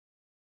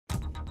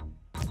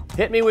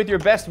Hit me with your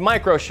best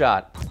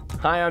MicroShot.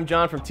 Hi, I'm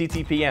John from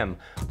TTPM.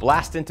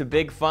 Blast into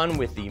big fun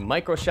with the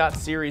MicroShot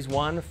Series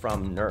 1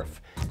 from Nerf.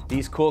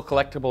 These cool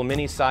collectible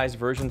mini-sized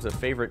versions of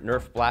favorite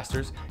Nerf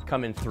blasters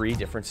come in 3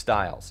 different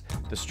styles: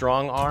 the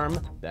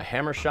Strongarm, the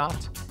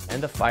Hammershot,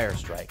 and the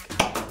Firestrike.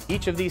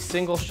 Each of these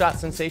single shot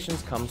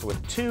sensations comes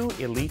with 2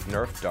 Elite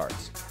Nerf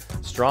darts.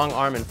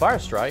 Strongarm and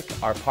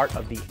Firestrike are part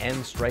of the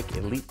N-Strike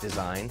Elite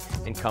design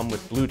and come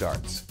with blue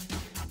darts.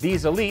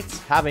 These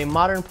Elites have a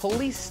modern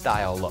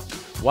police-style look,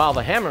 while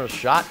the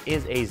Hammershot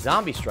is a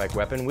ZombieStrike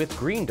weapon with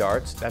green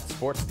darts that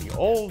sports the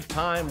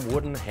old-time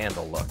wooden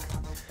handle look.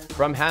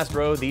 From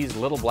Hasbro, these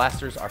little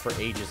blasters are for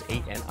ages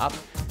 8 and up.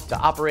 To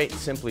operate,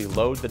 simply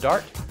load the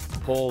dart,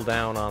 pull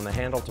down on the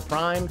handle to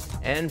prime,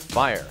 and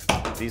fire.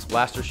 These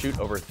blasters shoot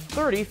over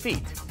 30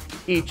 feet.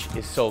 Each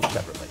is sold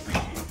separately.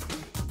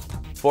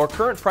 For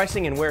current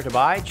pricing and where to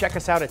buy, check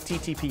us out at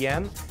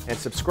TTPM and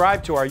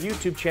subscribe to our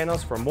YouTube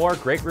channels for more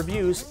great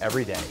reviews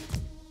every day.